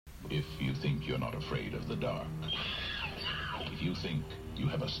If you think you're not afraid of the dark, if you think you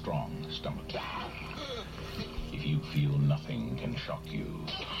have a strong stomach, if you feel nothing can shock you,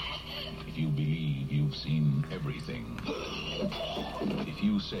 if you believe you've seen everything, if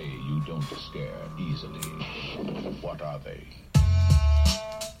you say you don't scare easily, what are they?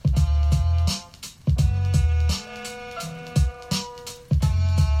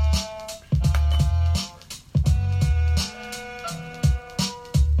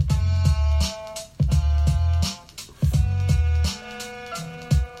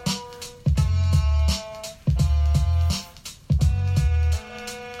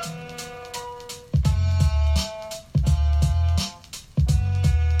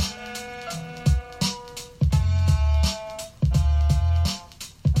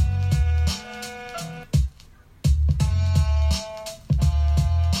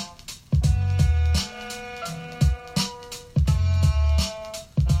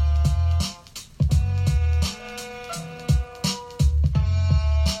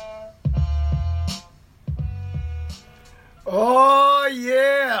 Oh,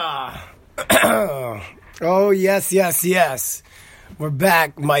 yeah. Oh, yes. We're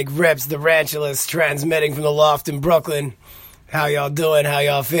back. Mike Rips, ThaRANTulas, transmitting from the loft in Brooklyn. How y'all doing? How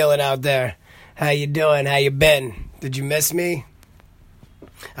y'all feeling out there? How you doing? How you been? Did you miss me?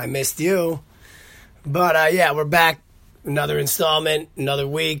 I missed you. But, yeah, we're back. Another installment, another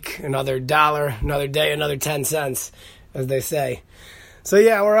week, another dollar, another day, another 10 cents, as they say. So,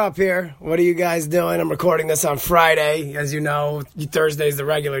 yeah, we're up here. What are you guys doing? I'm recording this on Friday. As you know, Thursday's the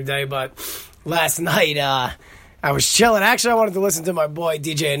regular day, but last night I was chilling. Actually, I wanted to listen to my boy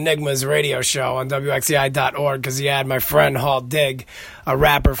DJ Enigma's radio show on WXCI.org because he had my friend Hall Digg, a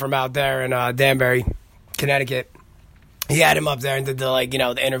rapper from out there in Danbury, Connecticut. He had him up there and did the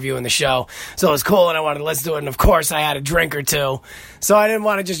interview and the show. So it was cool and I wanted to listen to it. And of course I had a drink or two. So I didn't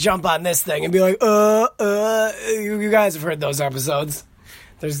want to just jump on this thing and be like, you guys have heard those episodes.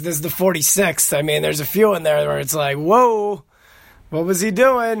 This is the 46th. I mean, there's a few in there where it's like, whoa, what was he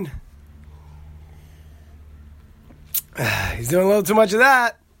doing? He's doing a little too much of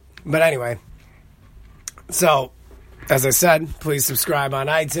that. But anyway. So, as I said, please subscribe on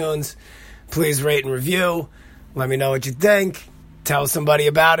iTunes. Please rate and review. Let me know what you think. Tell somebody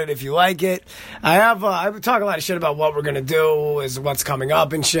about it if you like it. I talk a lot of shit about what we're going to do, is what's coming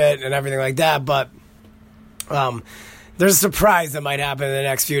up and shit and everything like that. But, there's a surprise that might happen in the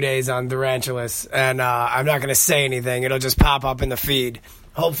next few days on ThaRANTulas, and I'm not going to say anything. It'll just pop up in the feed.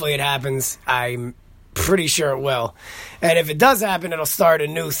 Hopefully it happens. I'm pretty sure it will. And if it does happen, it'll start a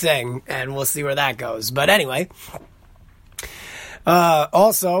new thing, and we'll see where that goes. But anyway,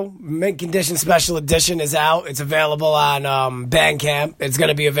 also, Mint Condition Special Edition is out. It's available on Bandcamp. It's going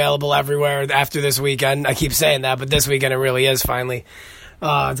to be available everywhere after this weekend. I keep saying that, but this weekend it really is finally.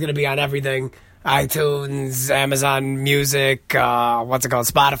 It's going to be on everything. iTunes, Amazon Music,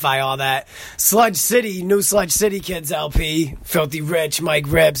 Spotify, all that. Sludge City, new Sludge City Kids LP, Filthy Rich, Mike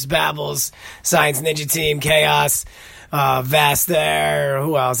Rips, Babbles, Science Ninja Team, Chaos, Vast there,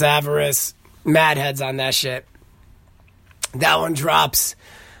 who else? Avarice, Mad Heads on that shit. That one drops.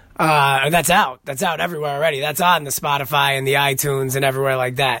 That's out. That's out everywhere already. That's on the Spotify and the iTunes and everywhere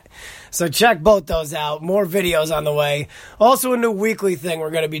like that. So check both those out. More videos on the way. Also a new weekly thing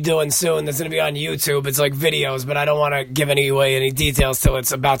we're going to be doing soon that's going to be on YouTube. It's like videos, but I don't want to give away any details till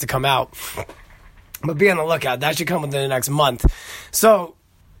it's about to come out. But be on the lookout. That should come within the next month. So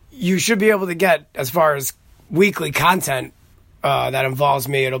you should be able to get, as far as weekly content that involves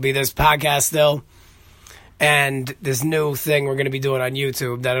me, it'll be this podcast still. And this new thing we're going to be doing on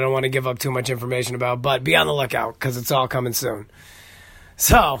YouTube that I don't want to give up too much information about. But be on the lookout because it's all coming soon.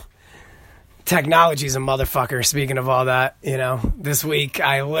 So, technology's a motherfucker. Speaking of all that, this week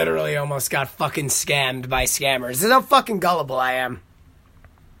I literally almost got fucking scammed by scammers. This is how fucking gullible I am.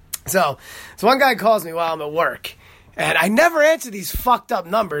 So one guy calls me while I'm at work. And I never answer these fucked up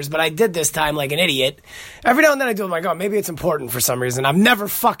numbers, but I did this time like an idiot. Every now and then I do, I'm like, oh, maybe it's important for some reason. I'm never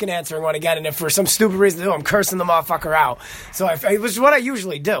fucking answering one again, and if for some stupid reason to do, I'm cursing the motherfucker out. So it was what I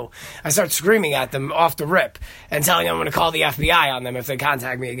usually do. I start screaming at them off the rip and telling them I'm going to call the FBI on them if they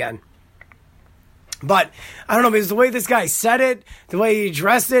contact me again. But, I don't know, because the way this guy said it, the way he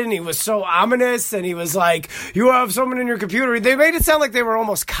addressed it, and he was so ominous, and he was like, you have someone in your computer. They made it sound like they were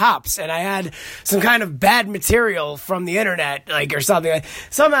almost cops, and I had some kind of bad material from the internet, or something.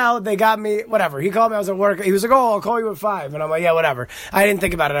 Somehow, they got me, whatever. He called me, I was at work. He was like, oh, I'll call you at 5. And I'm like, yeah, whatever. I didn't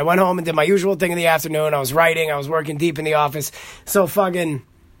think about it. I went home and did my usual thing in the afternoon. I was writing. I was working deep in the office. So fucking,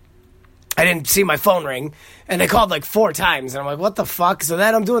 I didn't see my phone ring. And they called like 4 times. And I'm like, what the fuck? So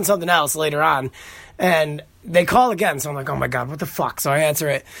then I'm doing something else later on. And they call again, so I'm like, oh my God, what the fuck? So I answer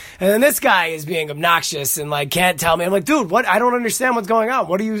it. And then this guy is being obnoxious and like can't tell me. I'm like, dude, what? I don't understand what's going on.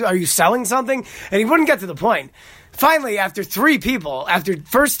 Are you selling something? And he wouldn't get to the point. Finally, after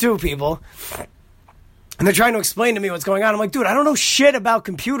first two people, and they're trying to explain to me what's going on. I'm like, dude, I don't know shit about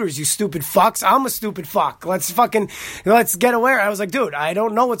computers, you stupid fucks. I'm a stupid fuck. Let's get aware. I was like, dude, I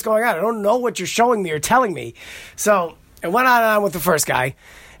don't know what's going on. I don't know what you're showing me or telling me. So it went on and on with the first guy,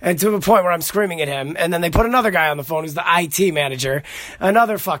 and to the point where I'm screaming at him. And then they put another guy on the phone who's the IT manager,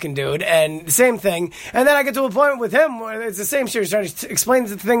 another fucking dude, and the same thing. And then I get to a point with him where it's the same shit. He's trying to explain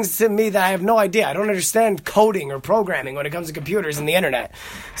things to me that I have no idea. I don't understand coding or programming when it comes to computers and the internet.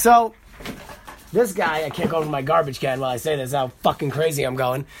 So this guy, I can't go over my garbage can while I say this, how fucking crazy I'm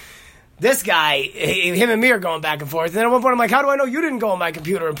going. This guy, him and me are going back and forth. And then at one point I'm like, how do I know you didn't go on my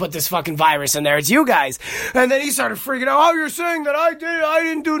computer and put this fucking virus in there? It's you guys. And then he started freaking out. Oh, you're saying that I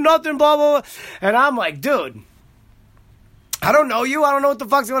didn't do nothing, blah, blah, blah. And I'm like, dude, I don't know you. I don't know what the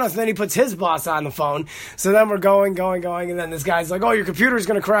fuck's going on. So then he puts his boss on the phone. So then we're going. And then this guy's like, oh, your computer's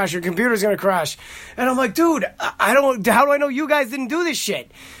going to crash. Your computer's going to crash. And I'm like, dude, how do I know you guys didn't do this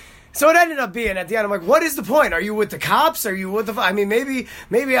shit? So it ended up being, at the end, I'm like, what is the point? Are you with the cops? Are you with the... I mean, maybe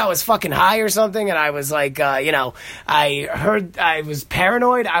I was fucking high or something, and I was like, I heard I was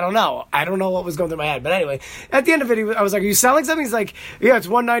paranoid. I don't know. I don't know what was going through my head. But anyway, at the end of it, I was like, are you selling something? He's like, yeah, it's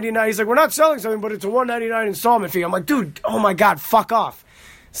 $199. He's like, we're not selling something, but it's a $199 installment fee. I'm like, dude, oh my God, fuck off.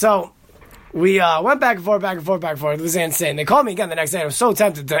 So we went back and forth. It was insane. They called me again the next day. I was so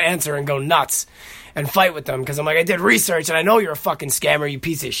tempted to answer and go nuts and fight with them, because I'm like, I did research, and I know you're a fucking scammer, you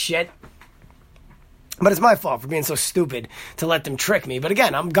piece of shit. But it's my fault for being so stupid to let them trick me. But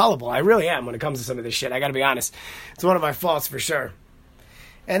again, I'm gullible. I really am when it comes to some of this shit. I gotta be honest. It's one of my faults for sure.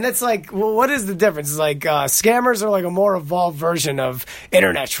 And that's like, well, what is the difference? It's like scammers are like a more evolved version of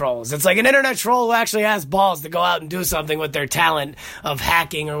internet trolls. It's like an internet troll who actually has balls to go out and do something with their talent of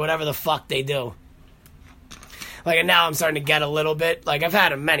hacking or whatever the fuck they do. Like, and now I'm starting to get a little bit. Like, I've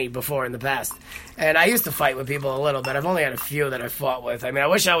had many before in the past. And I used to fight with people a little bit. I've only had a few that I fought with. I mean, I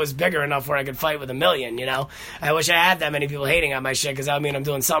wish I was bigger enough where I could fight with 1,000,000, you know? I wish I had that many people hating on my shit, because that would mean I'm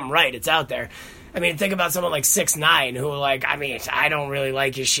doing something right. It's out there. I mean, think about someone like 6ix9ine, who, like, I mean, I don't really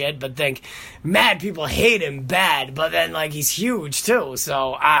like his shit, but think mad people hate him bad, but then, like, he's huge, too.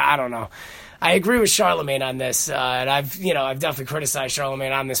 So, I don't know. I agree with Charlemagne on this, and I've definitely criticized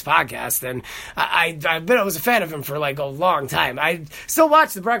Charlemagne on this podcast, and I was a fan of him for like a long time. I still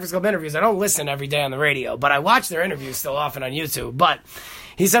watch the Breakfast Club interviews. I don't listen every day on the radio, but I watch their interviews still often on YouTube. But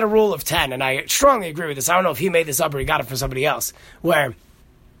he said a rule of 10, and I strongly agree with this. I don't know if he made this up or he got it from somebody else, where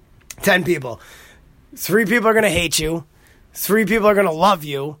 10 people, 3 people are going to hate you, 3 people are going to love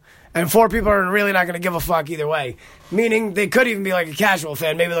you, and 4 people are really not going to give a fuck either way. Meaning, they could even be like a casual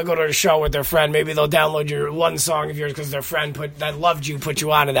fan. Maybe they'll go to a show with their friend. Maybe they'll download your one song of yours because their friend that loved you put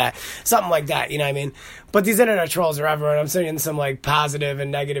you onto that. Something like that, you know what I mean? But these internet trolls are everywhere, and I'm seeing some like positive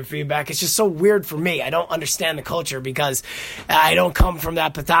and negative feedback. It's just so weird for me. I don't understand the culture because I don't come from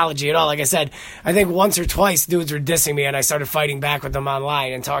that pathology at all. Like I said, I think once or twice dudes were dissing me, and I started fighting back with them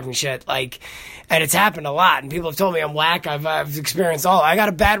online and talking shit. And it's happened a lot, and people have told me I'm whack. I've experienced all. I got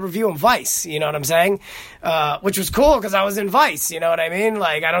a bad review in Vice, you know what I'm saying? Which was cool because I was in Vice, you know what I mean?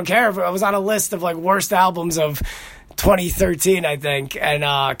 Like, I don't care if I was on a list of like worst albums of 2013, I think. And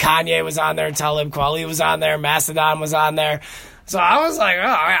Kanye was on there, Talib Kweli was on there, Mastodon was on there. So I was like, oh,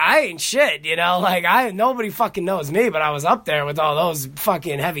 I ain't shit, you know? Like, nobody fucking knows me, but I was up there with all those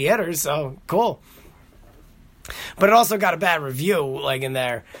fucking heavy hitters, so cool. But it also got a bad review, like, in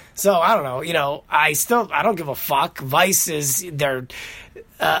there. So, I don't know, you know, I don't give a fuck. Vice is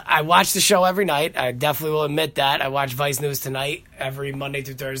I watch the show every night. I definitely will admit that. I watch Vice News Tonight every Monday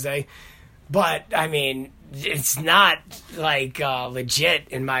through Thursday. But, I mean, it's not, like, legit,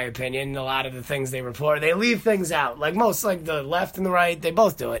 in my opinion, a lot of the things they report. They leave things out. Like, most, like, the left and the right, they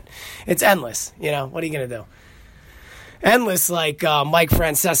both do it. It's endless, you know? What are you going to do? Endless, like Mike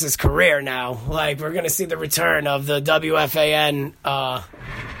Francesa's career now. Like, we're going to see the return of the WFAN,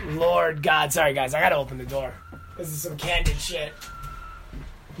 Lord God. Sorry, guys, I got to open the door. This is some candid shit.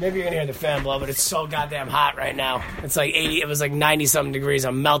 Maybe you're going to hear the fan blow, but it's so goddamn hot right now. It's like 80, it was like 90-something degrees.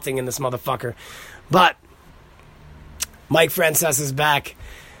 I'm melting in this motherfucker. But Mike Francesa's back.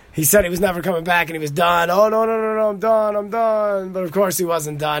 He said he was never coming back and he was done. Oh, no, I'm done. But of course he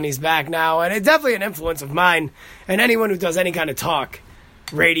wasn't done. He's back now. And it's definitely an influence of mine. And anyone who does any kind of talk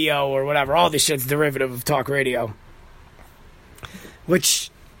radio or whatever, all this shit's derivative of talk radio. Which,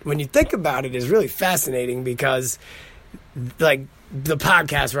 when you think about it, is really fascinating because, like, the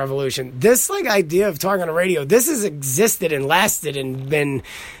podcast revolution. This like idea of talking on the radio, this has existed and lasted and been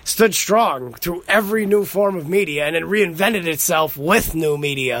stood strong through every new form of media, and it reinvented itself with new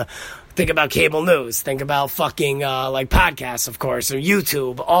media. Think about cable news. Think about fucking like podcasts, of course, or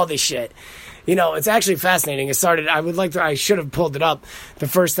YouTube, all this shit. You know, it's actually fascinating. It started, I should have pulled it up the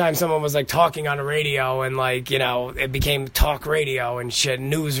first time someone was like talking on the radio and like, you know, it became talk radio and shit,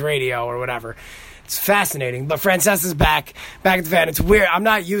 news radio or whatever. It's fascinating. But Francesa's back at the fan. It's weird. I'm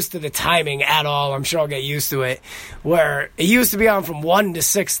not used to the timing at all. I'm sure I'll get used to it. Where it used to be on from 1 to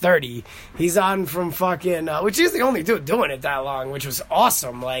 6:30. He's on from fucking, which is the only dude doing it that long, which was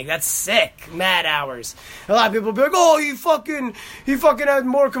awesome. Like, that's sick. Mad hours. A lot of people be like, oh, he fucking had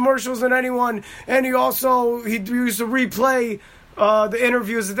more commercials than anyone. And he used to replay the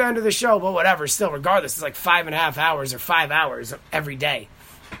interviews at the end of the show. But whatever, still, regardless, it's like 5.5 hours or 5 hours every day.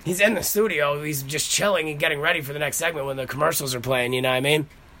 He's in the studio, he's just chilling and getting ready for the next segment when the commercials are playing, you know what I mean?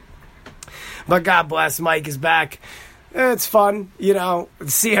 But God bless, Mike is back. It's fun, you know.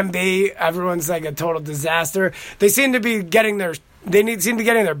 CMB, everyone's like a total disaster. They seem to be getting their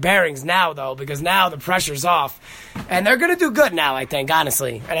bearings now, though, because now the pressure's off. And they're going to do good now, I think,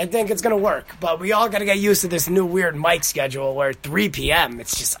 honestly. And I think it's going to work. But we all got to get used to this new weird mic schedule where 3 p.m.,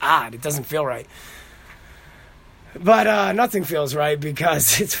 it's just odd. It doesn't feel right. But nothing feels right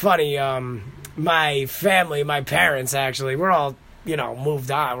because it's funny. My family, my parents, actually, we're all, you know, moved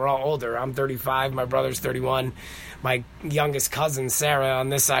on. We're all older. I'm 35. My brother's 31. My youngest cousin, Sarah, on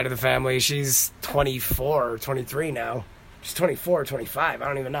this side of the family, she's 24 or 23 now. She's 24 or 25. I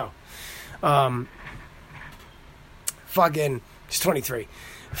don't even know. She's 23.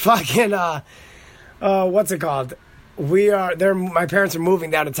 What's it called? My parents are moving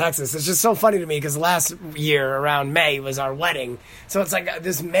down to Texas. It's just so funny to me because last year around May was our wedding. So it's like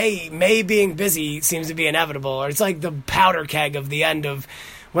this May being busy seems to be inevitable. Or it's like the powder keg of the end of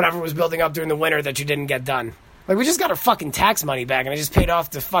whatever was building up during the winter that you didn't get done. Like, we just got our fucking tax money back and I just paid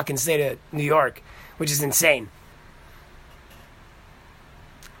off the fucking state of New York, which is insane.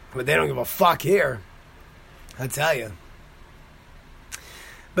 But they don't give a fuck here. I tell you.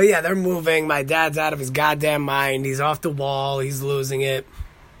 But yeah, they're moving. My dad's out of his goddamn mind. He's off the wall. He's losing it.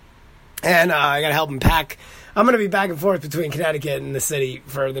 And I got to help him pack. I'm going to be back and forth between Connecticut and the city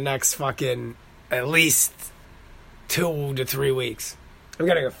for the next fucking at least 2 to 3 weeks. I'm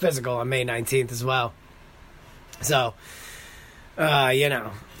getting a physical on May 19th as well. So, you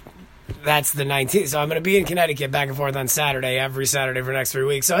know, that's the 19th. So I'm going to be in Connecticut back and forth on Saturday, every Saturday for the next 3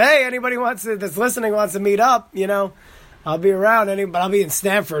 weeks. So, hey, anybody that's listening wants to meet up, you know. I'll be around, but I'll be in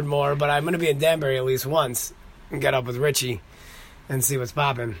Stamford more, but I'm going to be in Danbury at least once and get up with Richie and see what's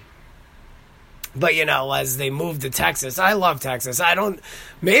popping. But, you know, as they move to Texas, I love Texas.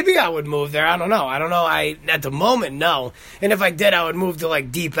 Maybe I would move there. I don't know. At the moment, no. And if I did, I would move to,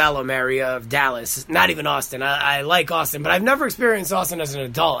 like, Deep Ellum area of Dallas. Not even Austin. I like Austin, but I've never experienced Austin as an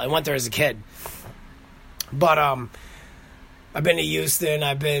adult. I went there as a kid. But, I've been to Houston.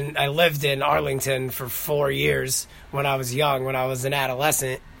 I lived in Arlington for 4 years when I was young, when I was an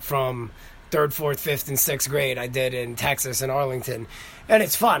adolescent, from 3rd, 4th, 5th, and 6th grade. I did in Texas and Arlington. And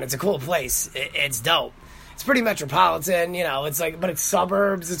it's fun. It's a cool place. It's dope. It's pretty metropolitan, you know. It's like, but it's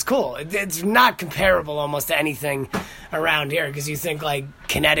suburbs. It's cool. It's not comparable almost to anything around here because you think like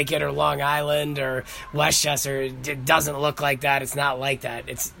Connecticut or Long Island or Westchester. It doesn't look like that. It's not like that.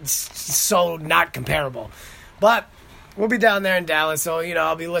 It's so not comparable. But we'll be down there in Dallas, so, you know,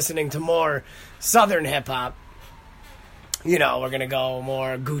 I'll be listening to more Southern hip-hop. You know, we're going to go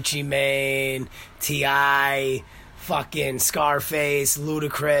more Gucci Mane, T.I., fucking Scarface,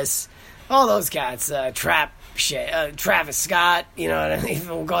 Ludacris, all those cats, trap shit, Travis Scott, you know what I mean?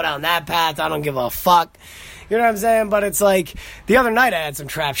 We'll go down that path. I don't give a fuck. You know what I'm saying? But it's like, the other night I had some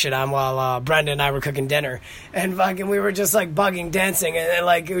trap shit on while Brenda and I were cooking dinner. And fucking, we were just like bugging, dancing. And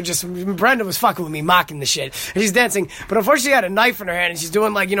like, it was just, Brenda was fucking with me, mocking the shit. And she's dancing. But unfortunately, she had a knife in her hand. And she's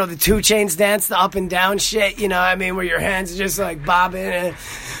doing like, you know, the 2 Chainz dance, the up and down shit. You know what I mean? Where your hands are just like bobbing and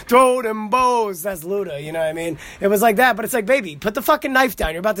throw them bows. That's Luda, you know what I mean? It was like that. But it's like, baby, put the fucking knife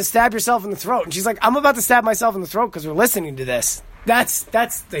down. You're about to stab yourself in the throat. And she's like, I'm about to stab myself in the throat because we're listening to this. That's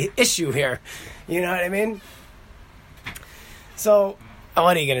the issue here. You know what I mean? So,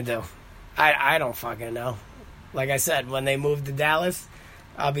 what are you going to do? I don't fucking know. Like I said, when they move to Dallas,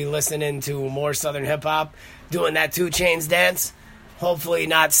 I'll be listening to more Southern hip-hop, doing that 2 Chainz dance, hopefully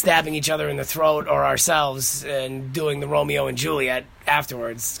not stabbing each other in the throat or ourselves, and doing the Romeo and Juliet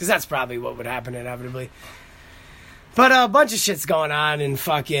afterwards, because that's probably what would happen inevitably. But a bunch of shit's going on in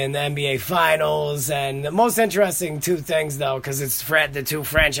fucking the NBA Finals, and the most interesting 2 things, though, because it's the 2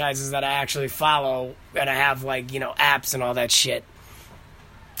 franchises that I actually follow, and I have, like, you know, apps and all that shit.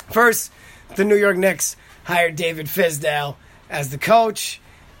 First, the New York Knicks hired David Fizdale as the coach.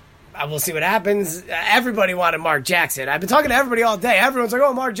 We'll see what happens. Everybody wanted Mark Jackson. I've been talking to everybody all day. Everyone's like,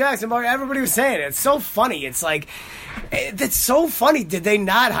 oh, Mark Jackson. Everybody was saying it. It's so funny. It's like, that's so funny. Did they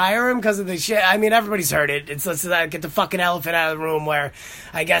not hire him because of the shit? I mean, everybody's heard it. Let's get the fucking elephant out of the room where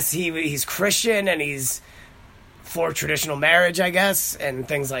I guess he's Christian and he's for traditional marriage, I guess, and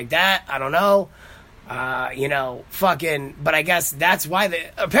things like that. I don't know. But I guess that's why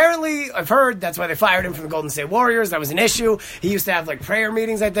apparently I've heard that's why they fired him from the Golden State Warriors. That was an issue. He used to have like prayer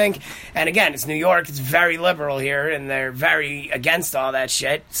meetings, I think. And again, it's New York. It's very liberal here and they're very against all that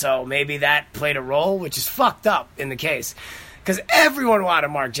shit. So maybe that played a role, which is fucked up in the case. Because everyone wanted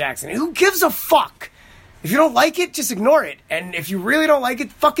Mark Jackson. Who gives a fuck? If you don't like it, just ignore it. And if you really don't like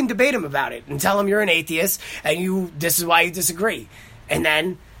it, fucking debate him about it and tell him you're an atheist and this is why you disagree. And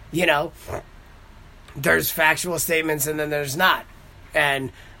then, there's factual statements and then there's not.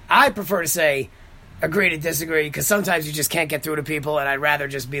 And I prefer to say agree to disagree because sometimes you just can't get through to people and I'd rather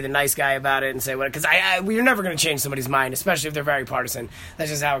just be the nice guy about it and say what, because you're never going to change somebody's mind, especially if they're very partisan. That's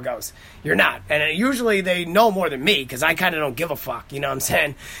just how it goes. You're not. And usually they know more than me because I kind of don't give a fuck. You know what I'm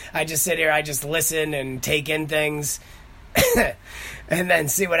saying? I just sit here, I just listen and take in things and then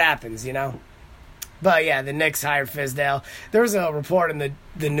see what happens, But yeah, the Knicks hired Fizdale. There was a report in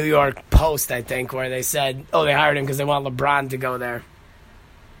the New York Post, I think, where they said, they hired him because they want LeBron to go there.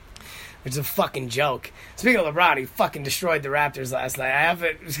 Which is a fucking joke. Speaking of LeBron, he fucking destroyed the Raptors last night. I have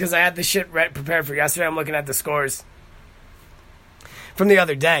it because I had the shit prepared for yesterday. I'm looking at the scores from the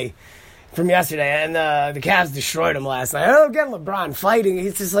other day. From yesterday, and the Cavs destroyed him last night. I don't get LeBron fighting.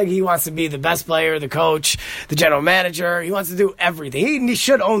 He's just like he wants to be the best player, the coach, the general manager. He wants to do everything. He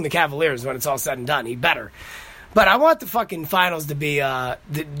should own the Cavaliers when it's all said and done. He better. But I want the fucking finals to be the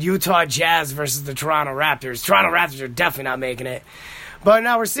Utah Jazz versus the Toronto Raptors. Toronto Raptors are definitely not making it. But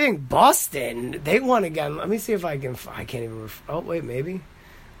now we're seeing Boston. They won again. Let me see if I can... I can't even... Oh, wait, maybe.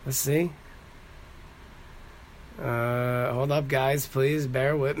 Let's see. Hold up, guys. Please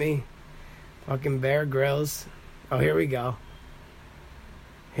bear with me. Fucking Bear Grylls. Oh, here we go.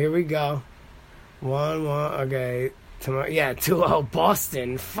 1-1. Okay. 2-0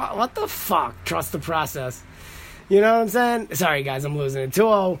 Boston. What the fuck? Trust the process. You know what I'm saying? Sorry, guys. I'm losing it.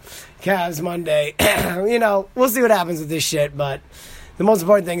 2-0 Cavs Monday. We'll see what happens with this shit. But the most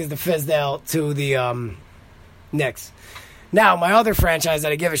important thing is the Fizdale to the Knicks. Now, my other franchise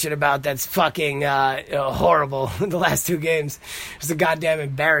that I give a shit about that's fucking horrible the last two games. It's a goddamn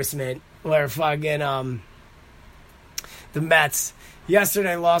embarrassment. Where fucking the Mets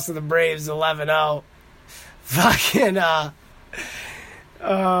yesterday lost to the Braves 11-0. Fucking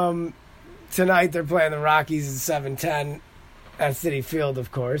tonight they're playing the Rockies at 7:10 at Citi Field,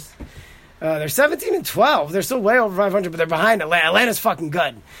 of course. They're 17-12. They're still way over 500, but they're behind Atlanta. Atlanta's fucking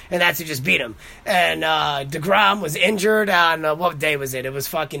good, and that's who just beat them. And DeGrom was injured on what day was it? It was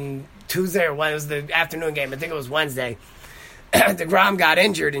fucking Tuesday or Wednesday. It was the afternoon game. I think it was Wednesday. DeGrom got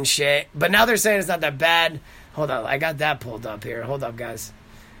injured and shit, but now they're saying it's not that bad. Hold on, I got that pulled up here. Hold up, guys.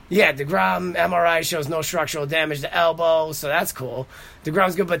 Yeah, DeGrom MRI shows no structural damage to elbow, so that's cool.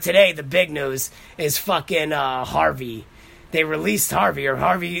 DeGrom's good, but today the big news is fucking Harvey. They released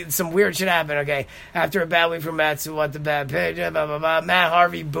Harvey, some weird shit happened, okay. After a bad week for Mets, who want the bad pitch, blah, blah, blah. Matt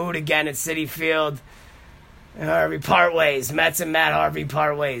Harvey booed again at Citi Field. Harvey part ways. Mets and Matt Harvey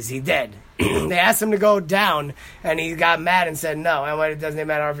part ways. He did. They asked him to go down, and he got mad and said no. And what doesn't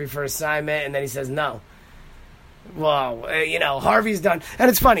Matt Harvey for assignment, and then he says no. Well, Harvey's done. And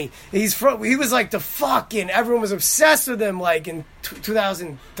it's funny. He was like the fucking, everyone was obsessed with him like in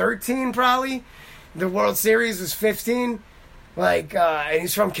 2013 probably. The World Series was 15. And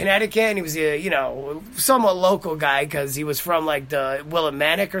he's from Connecticut, and he was a, somewhat local guy because he was from like the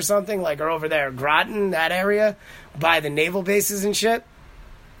Willimantic or something, or over there, Groton, that area, by the naval bases and shit.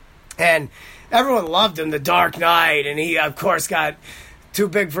 And everyone loved him, the Dark Knight, and he, of course, got too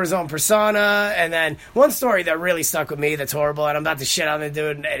big for his own persona. And then one story that really stuck with me that's horrible, and I'm about to shit on the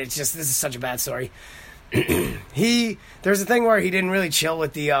dude, and it's just, this is such a bad story. There's a thing where he didn't really chill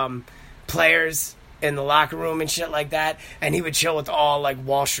with the players in the locker room and shit like that, and he would chill with all,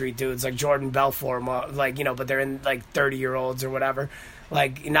 Wall Street dudes, like Jordan Belfort, but they're in, 30-year-olds or whatever.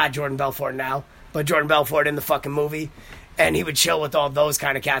 Not Jordan Belfort now, but Jordan Belfort in the fucking movie. And he would chill with all those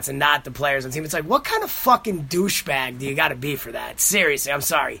kind of cats and not the players on the team. It's like, what kind of fucking douchebag do you got to be for that? Seriously, I'm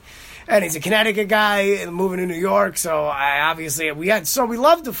sorry. And he's a Connecticut guy moving to New York, so we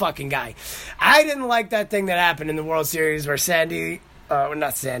loved the fucking guy. I didn't like that thing that happened in the World Series where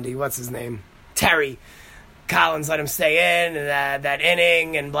what's his name? Terry Collins let him stay in, and that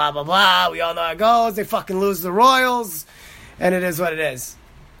inning, and blah, blah, blah. We all know how it goes. They fucking lose the Royals, and it is what it is.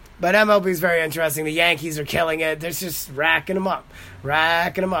 But MLB is very interesting. The Yankees are killing it. They're just racking them up.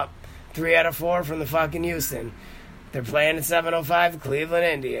 3 out of 4 from the fucking Houston. They're playing at 7:05 Cleveland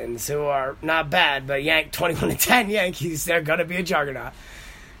Indians, who are not bad, but 21-10 Yankees, they're going to be a juggernaut.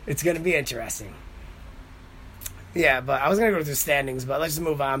 It's going to be interesting. Yeah, but I was going to go through the standings, but let's just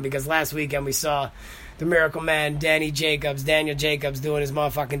move on, because last weekend we saw the Miracle Man, Daniel Jacobs, doing his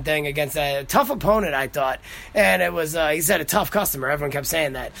motherfucking thing against a tough opponent, I thought. And it was, he said a tough customer. Everyone kept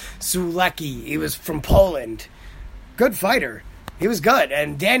saying that. Sulecki, he was from Poland. Good fighter. He was good,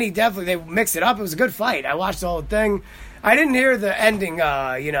 and Danny definitely, they mixed it up. It was a good fight. I watched the whole thing. I didn't hear the ending,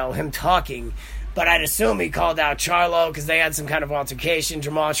 him talking, but I'd assume he called out Charlo because they had some kind of altercation.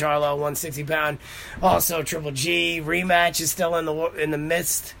 Jamal Charlo, 160-pound. Also, Triple G rematch is still in the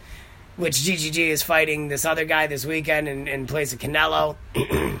midst, which GGG is fighting this other guy this weekend in place of Canelo.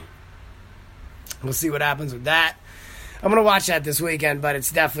 We'll see what happens with that. I'm going to watch that this weekend, but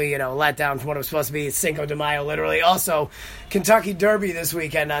it's definitely, let down from what it was supposed to be. It's Cinco de Mayo, literally. Also, Kentucky Derby this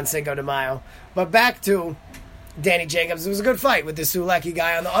weekend on Cinco de Mayo. But back to Danny Jacobs. It was a good fight with this Sulecki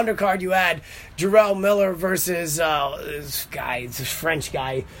guy. On the undercard, you had Jarrell Miller versus this guy. It's a French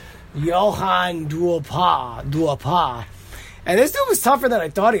guy, Johan Duopa. And this dude was tougher than I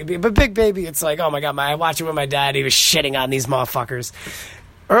thought he'd be. But Big Baby, it's like, oh my God, I watched it with my dad. He was shitting on these motherfuckers.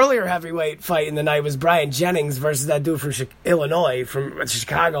 Earlier heavyweight fight in the night was Brian Jennings versus that dude from Illinois, from the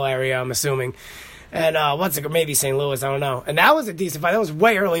Chicago area, I'm assuming. And maybe St. Louis, I don't know. And that was a decent fight. That was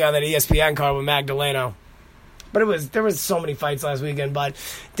way early on that ESPN card with Magdaleno. But there was so many fights last weekend. But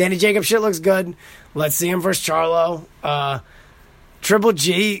Danny Jacobs shit looks good. Let's see him versus Charlo. Triple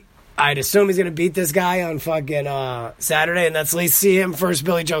G, I'd assume he's going to beat this guy on fucking Saturday, and let's at least see him versus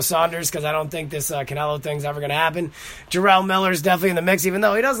Billy Joe Saunders, because I don't think this Canelo thing's ever going to happen. Jarrell Miller's definitely in the mix, even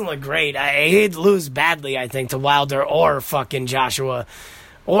though he doesn't look great. He'd lose badly, I think, to Wilder or fucking Joshua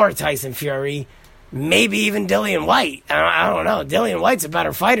or Tyson Fury. Maybe even Dillian White. I don't know. Dillian White's a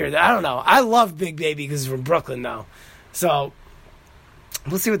better fighter. I don't know. I love Big Baby because he's from Brooklyn, though. So,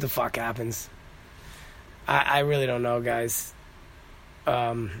 we'll see what the fuck happens. I really don't know, guys.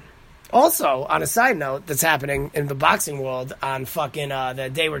 Also, on a side note that's happening in the boxing world on fucking the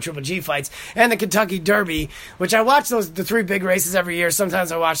day where Triple G fights and the Kentucky Derby, which I watch the 3 big races every year.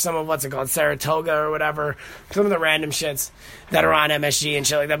 Sometimes I watch some of Saratoga or whatever, some of the random shits that are on MSG and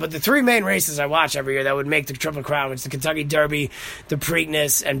shit like that. But the 3 main races I watch every year that would make the Triple Crown, which is the Kentucky Derby, the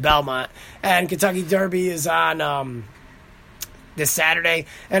Preakness, and Belmont. And Kentucky Derby is on this Saturday,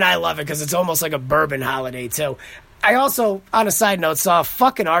 and I love it because it's almost like a bourbon holiday, too. I also, on a side note, saw a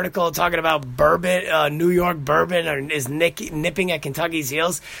fucking article talking about bourbon, New York bourbon is nipping at Kentucky's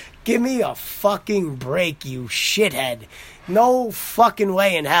heels. Give me a fucking break, you shithead. No fucking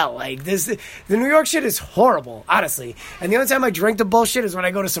way in hell. Like, the New York shit is horrible, honestly. And the only time I drink the bullshit is when I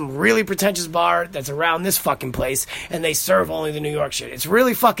go to some really pretentious bar that's around this fucking place, and they serve only the New York shit. It's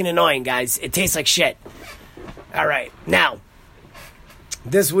really fucking annoying, guys. It tastes like shit. All right, now,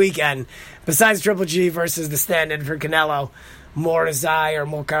 this weekend, besides Triple G versus the stand-in for Canelo,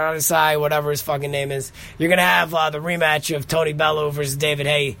 Mokarazai, whatever his fucking name is, you're going to have the rematch of Tony Bellew versus David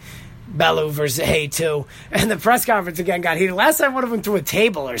Haye. Bellew versus Haye, too. And the press conference again got heated. Last time one of them threw a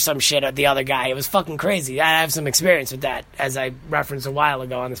table or some shit at the other guy. It was fucking crazy. I have some experience with that, as I referenced a while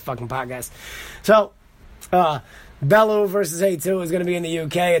ago on this fucking podcast. So, Bellew versus Haye 2 is going to be in the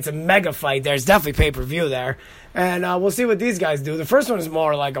UK. It's a mega fight. There's definitely pay-per-view there. And we'll see what these guys do. The first one is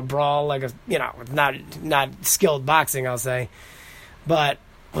more like a brawl, like not skilled boxing, I'll say. But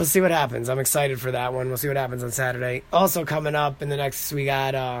we'll see what happens. I'm excited for that one. We'll see what happens on Saturday. Also coming up in the next, we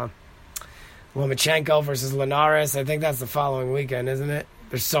got Lomachenko versus Linares. I think that's the following weekend, isn't it?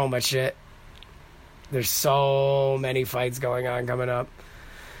 There's so much shit. There's so many fights going on coming up.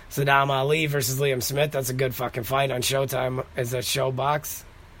 Saddam Ali versus Liam Smith. That's a good fucking fight on Showtime. Is that Showbox?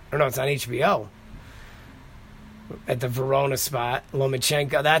 Or no, it's on HBO. At the Verona spot.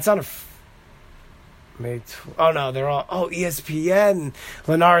 Lomachenko. That's on they're all... ESPN.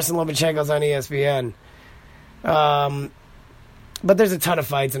 Linares and Lomachenko's on ESPN. But there's a ton of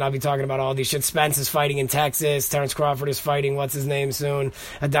fights, and I'll be talking about all these shit. Spence is fighting in Texas. Terrence Crawford is fighting, what's his name, soon.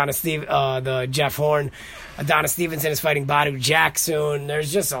 The Jeff Horn. Adonis Stevenson is fighting Badu Jack soon.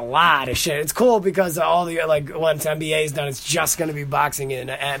 There's just a lot of shit. It's cool because all the, once NBA is done, it's just going to be boxing in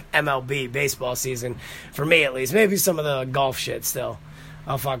MLB, baseball season. For me, at least. Maybe some of the golf shit still.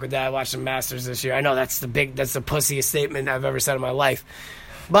 I'll fuck with that. I watched the Masters this year. I know that's the pussiest statement I've ever said in my life.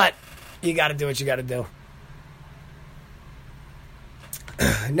 But you got to do what you got to do.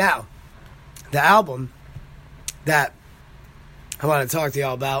 Now, the album that I want to talk to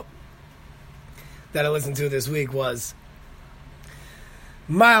y'all about that I listened to this week was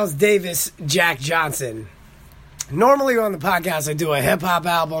Miles Davis, Jack Johnson. Normally on the podcast, I do a hip-hop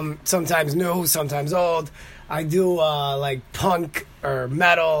album, sometimes new, sometimes old. I do like punk or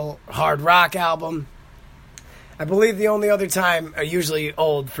metal, hard rock album. I believe the only other time are usually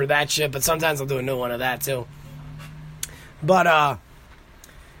old for that shit, but sometimes I'll do a new one of that too. But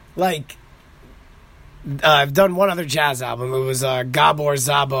I've done one other jazz album. It was Gabor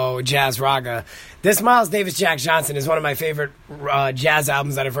Szabo Jazz Raga. This Miles Davis Jack Johnson is one of my favorite jazz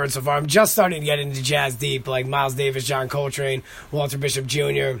albums that I've heard so far. I'm just starting to get into jazz deep, like Miles Davis, John Coltrane, Walter Bishop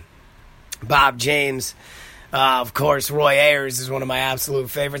Jr., Bob James. Of course, Roy Ayers is one of my absolute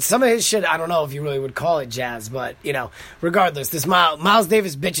favorites. Some of his shit, I don't know if you really would call it jazz, but, you know, regardless, this Miles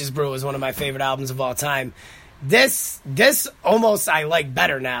Davis Bitches Brew is one of my favorite albums of all time. This almost I like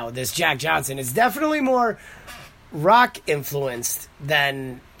better now, this Jack Johnson. It's definitely more rock-influenced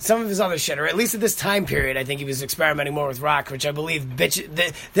than some of his other shit, or at least at this time period, I think he was experimenting more with rock, which I believe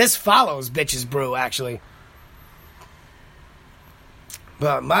this follows Bitches Brew, actually.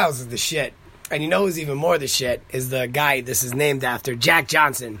 But Miles is the shit. And you know who's even more the shit is the guy this is named after, Jack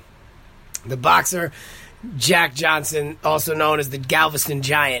Johnson. The boxer, Jack Johnson, also known as the Galveston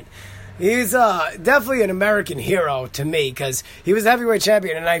Giant. He's definitely an American hero to me because he was the heavyweight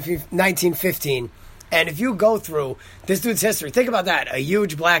champion in 1915. And if you go through this dude's history, think about that. A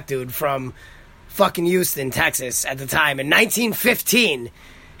huge black dude from fucking Houston, Texas at the time. In 1915,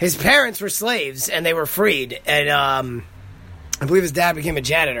 his parents were slaves and they were freed. And I believe his dad became a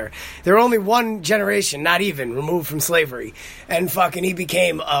janitor. They were only one generation, not even, removed from slavery. And fucking he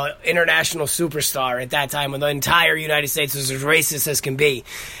became an international superstar at that time when the entire United States was as racist as can be.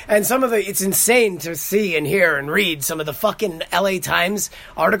 And it's insane to see and hear and read some of the fucking LA Times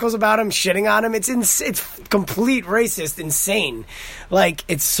articles about him, shitting on him. It's complete racist, insane. Like,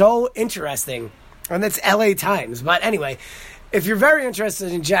 it's so interesting. And that's LA Times. But anyway, if you're very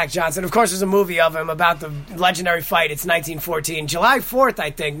interested in Jack Johnson, of course there's a movie of him about the legendary fight. It's 1914. July 4th,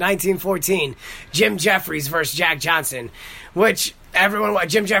 I think, 1914. Jim Jeffries versus Jack Johnson, which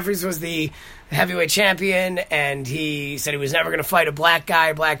Jim Jeffries was the heavyweight champion, and he said he was never going to fight a black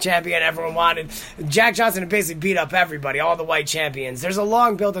champion. Everyone wanted Jack Johnson to basically beat up everybody, all the white champions. There's a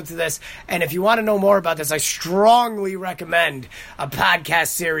long build-up to this, and if you want to know more about this, I strongly recommend a podcast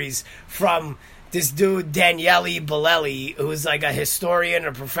series from this dude, Daniele Bolelli, who's like a historian,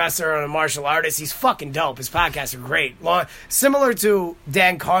 a professor, and a martial artist. He's fucking dope. His podcasts are great. Similar to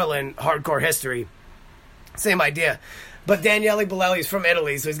Dan Carlin, Hardcore History. Same idea. But Daniele Bolelli is from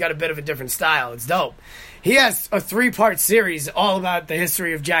Italy, so he's got a bit of a different style. It's dope. He has a 3-part series all about the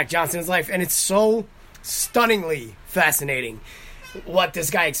history of Jack Johnson's life, and it's so stunningly fascinating what this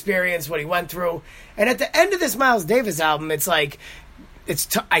guy experienced, what he went through. And at the end of this Miles Davis album, it's like,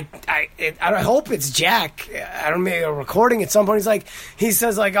 I hope it's Jack. I don't mean a recording at some point. He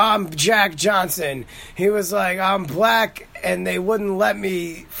says I'm Jack Johnson. He was like, I'm black and they wouldn't let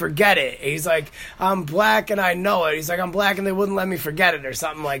me forget it. He's like, I'm black and I know it. He's like, I'm black and they wouldn't let me forget it, or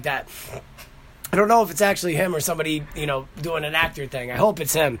something like that. I don't know if it's actually him or somebody, doing an actor thing. I hope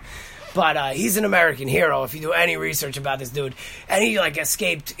it's him. But he's an American hero if you do any research about this dude. And he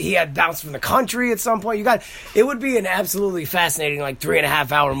escaped. He had bounced from the country at some point. It would be an absolutely fascinating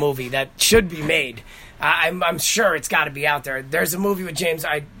 3.5-hour movie that should be made. I'm sure it's got to be out there. There's a movie with James.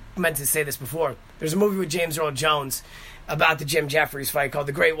 I meant to say this before. There's a movie with James Earl Jones about the Jim Jeffries fight called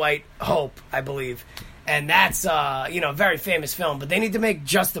The Great White Hope, I believe. And that's a very famous film. But they need to make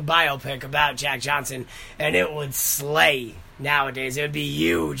just a biopic about Jack Johnson, and it would slay. Nowadays, it would be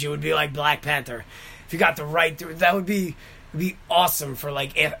huge. It would be like Black Panther. If you got the right, that would be awesome for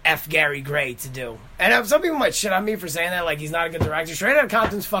F. Gary Gray to do. And some people might shit on me for saying that, he's not a good director. Straight Outta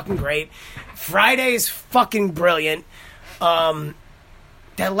Compton's fucking great. Friday is fucking brilliant. That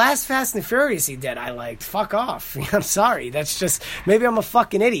last Fast and Furious he did, I liked. Fuck off. I'm sorry. That's just, maybe I'm a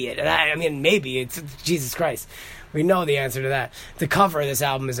fucking idiot. And I mean, maybe. It's Jesus Christ. We know the answer to that. The cover of this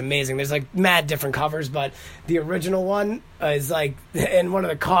album is amazing. There's mad different covers, but the original one is in one of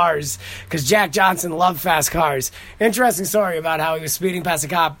the cars, because Jack Johnson loved fast cars. Interesting story about how he was speeding past a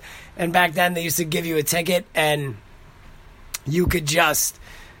cop, and back then they used to give you a ticket and you could just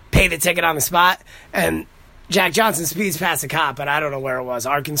pay the ticket on the spot. And Jack Johnson speeds past a cop, and I don't know where it was,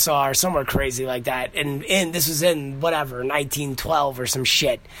 Arkansas or somewhere crazy like that. And this was in 1912 or some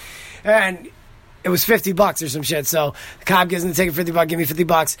shit. And it was $50 or some shit. So the cop gives him the ticket, $50, give me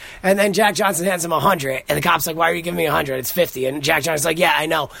 $50. And then Jack Johnson hands him $100. And the cop's like, why are you giving me $100? It's $50. And Jack Johnson's like, yeah, I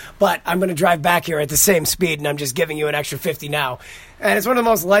know, but I'm going to drive back here at the same speed, and I'm just giving you an extra $50 now. And it's one of the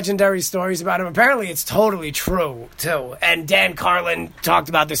most legendary stories about him. Apparently, it's totally true, too. And Dan Carlin talked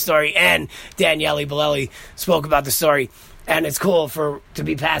about this story, and Daniele Bolelli spoke about the story. and it's cool to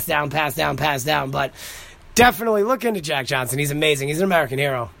be passed down. But definitely look into Jack Johnson. He's amazing. He's an American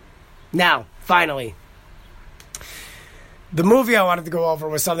hero. Now, finally, the movie I wanted to go over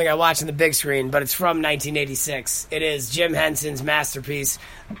was something I watched on the big screen, but it's from 1986. It is Jim Henson's masterpiece,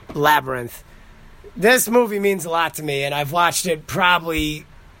 Labyrinth. This movie means a lot to me, and I've watched it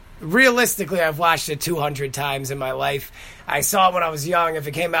realistically, I've watched it 200 times in my life. I saw it when I was young. If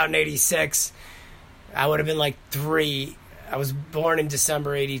it came out in 86, I would have been like 3. I was born in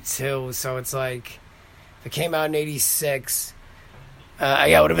December 82, so it's like, if it came out in 86,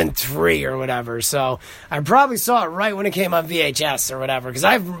 I would have been 3 or whatever. So I probably saw it right when it came on VHS or whatever, because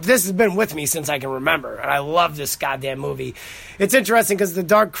this has been with me since I can remember, and I love this goddamn movie. It's interesting because The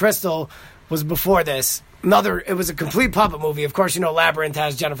Dark Crystal was before this. It was a complete puppet movie. Of course, Labyrinth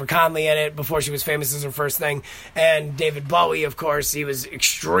has Jennifer Connelly in it before she was famous as her first thing. And David Bowie, of course, he was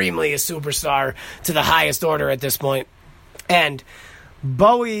extremely a superstar to the highest order at this point. And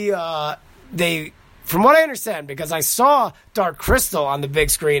Bowie, from what I understand, because I saw Dark Crystal on the big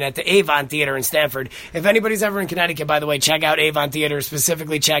screen at the Avon Theater in Stamford. If anybody's ever in Connecticut, by the way, check out Avon Theater,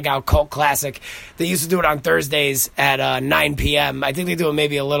 specifically check out Cult Classic. They used to do it on Thursdays at 9 p.m. I think they do it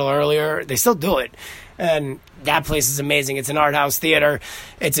maybe a little earlier. They still do it. And that place is amazing. It's an art house theater.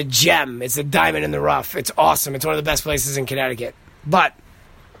 It's a gem. It's a diamond in the rough. It's awesome. It's one of the best places in Connecticut. But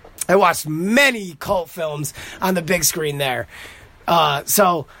I watched many cult films on the big screen there.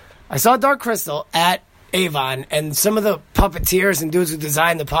 So I saw Dark Crystal at Avon, and some of the puppeteers and dudes who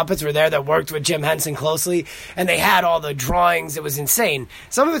designed the puppets were there that worked with Jim Henson closely, and they had all the drawings. It was insane.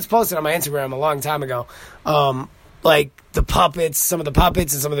 Some of it's posted on my Instagram a long time ago. Like the puppets, some of the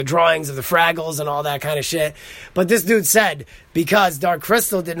puppets and some of the drawings of the Fraggles and all that kind of shit. But this dude said because Dark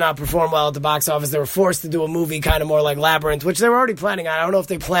Crystal did not perform well at the box office, they were forced to do a movie kind of more like Labyrinth, which they were already planning on. I don't know if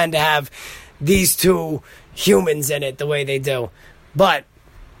they planned to have these two humans in it the way they do. But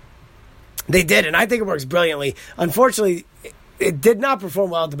they did, and I think it works brilliantly. Unfortunately, it did not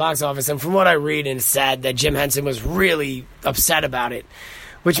perform well at the box office, and from what I read, it's sad that Jim Henson was really upset about it.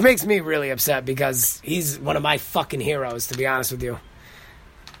 Which makes me really upset because he's one of my fucking heroes, to be honest with you.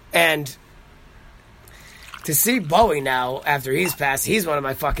 And to see Bowie now, after he's passed, he's one of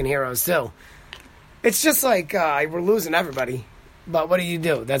my fucking heroes, too. It's just like we're losing everybody. But what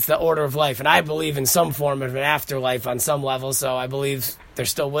do? That's the order of life. And I believe in some form of an afterlife on some level, so I believe they're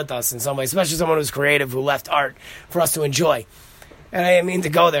still with us in some way, especially someone who's creative, who left art for us to enjoy. And I didn't mean to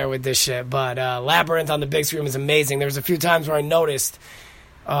go there with this shit, but Labyrinth on the big screen was amazing. There was a few times where I noticed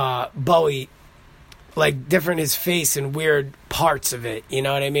Bowie, like, different his face in weird parts of it, you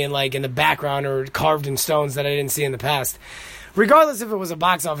know what I mean? Like, in the background or carved in stones that I didn't see in the past. Regardless if it was a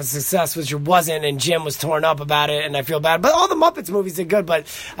box office success, which it wasn't, and Jim was torn up about it, and I feel bad. But all the Muppets movies did good, but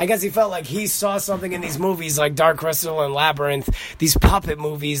I guess he felt like he saw something in these movies like Dark Crystal and Labyrinth, these puppet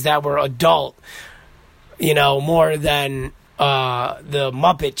movies that were adult, more than the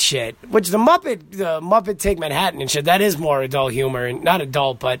Muppet shit, which the Muppet Take Manhattan and shit, that is more adult humor, and not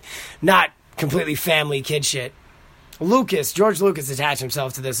adult, but not completely family kid shit. George Lucas attached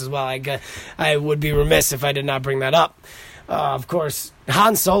himself to this as well. I would be remiss if I did not bring that up. Of course,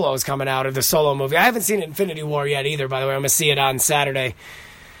 Han Solo is coming out of the Solo movie. I haven't seen Infinity War yet either, by the way. I'm going to see it on Saturday.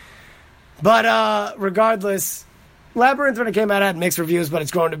 But regardless, Labyrinth, when it came out, had mixed reviews, but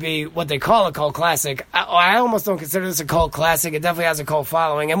it's going to be what they call a cult classic. I almost don't consider this a cult classic. It definitely has a cult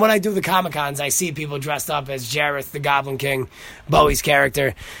following. And when I do the Comic-Cons, I see people dressed up as Jareth, the Goblin King, Bowie's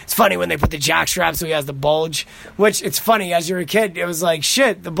character. It's funny when they put the jock strap so he has the bulge, which it's funny. As you're a kid, it was like,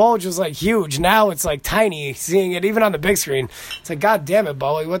 shit, the bulge was like huge. Now it's like tiny, seeing it even on the big screen. It's like, God damn it,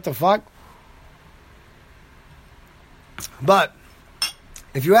 Bowie, what the fuck? But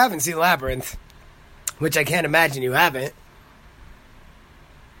if you haven't seen Labyrinth, which I can't imagine you haven't,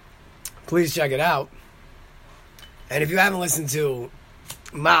 please check it out. And if you haven't listened to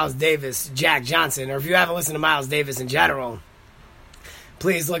Miles Davis, Jack Johnson, or if you haven't listened to Miles Davis in general,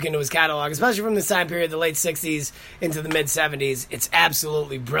 please look into his catalog, especially from this time period, the late 60s into the mid-70s. It's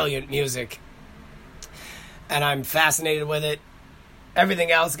absolutely brilliant music. And I'm fascinated with it. Everything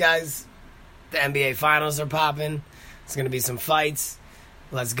else, guys, the NBA Finals are popping. There's going to be some fights.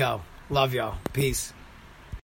 Let's go. Love y'all. Peace.